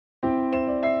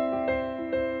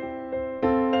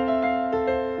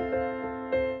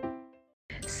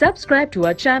Subscribe to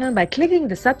our channel by clicking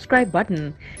the subscribe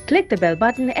button. Click the bell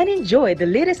button and enjoy the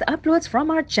latest uploads from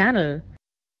our channel.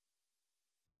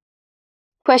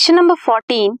 Question number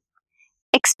 14.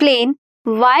 Explain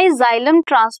why xylem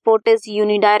transport is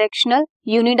unidirectional.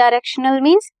 Unidirectional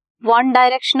means one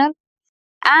directional.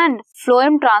 And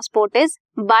phloem transport is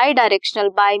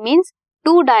bidirectional. Bi means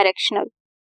two directional.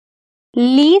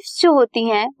 Leaves जो होती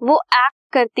हैं वो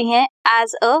act करती हैं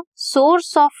as a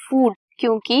source of food,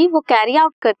 क्योंकि वो carry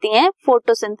out करती हैं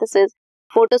फोटोसिंथेसिस.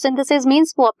 फोटोसिंथेसिस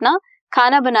मींस वो अपना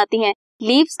खाना बनाती हैं.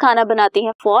 लीव्स खाना बनाती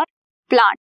हैं फॉर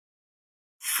प्लांट.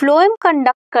 फ्लोएम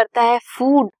कंडक्ट करता है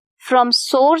food from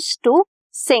source to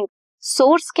sink.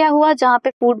 Source क्या हुआ, जहां पे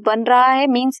फूड बन रहा है,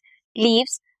 means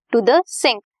leaves, to the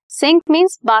sink. Sink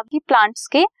means बाकी प्लांट्स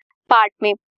के पार्ट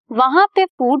में. वहां पे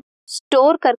फूड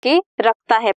स्टोर करके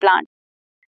रखता है plant.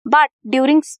 But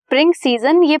during spring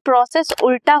season ये प्रोसेस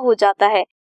उल्टा हो जाता है.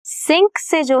 सिंक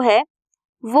से जो है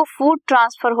वो फूड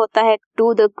ट्रांसफर होता है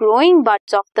to the growing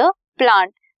buds of the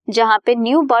plant, जहां पे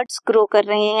न्यू बड्स ग्रो कर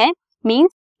रहे हैं, मींस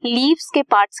लीव्स के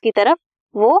पार्ट्स की तरफ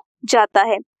वो जाता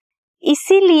है.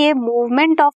 इसीलिए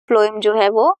मूवमेंट ऑफ फ्लोएम जो है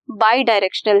वो बाई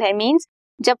डायरेक्शनल है. मींस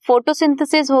जब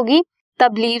फोटोसिंथेसिस होगी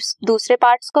तब लीव्स दूसरे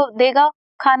पार्ट्स को देगा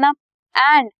खाना,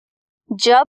 एंड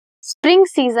जब स्प्रिंग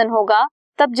सीजन होगा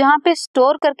तब जहां पे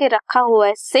स्टोर करके रखा हुआ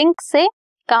है सिंक से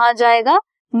कहाँ जाएगा,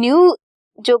 न्यू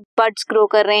जो बड्स ग्रो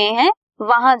कर रहे हैं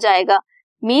वहां जाएगा,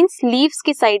 मींस लीव्स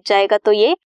की साइड जाएगा. तो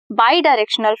ये बाई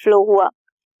डायरेक्शनल फ्लो हुआ.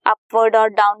 अपवर्ड और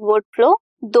डाउनवर्ड फ्लो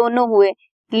दोनों हुए.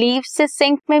 लीव्स से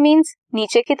सिंक में मींस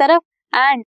नीचे की तरफ,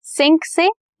 एंड सिंक से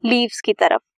लीव्स की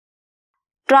तरफ.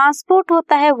 ट्रांसपोर्ट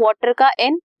होता है वाटर का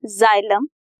इन xylem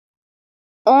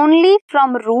only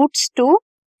from roots to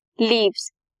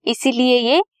leaves, इसीलिए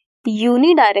ये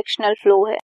यूनिडायरेक्शनल फ्लो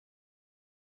है.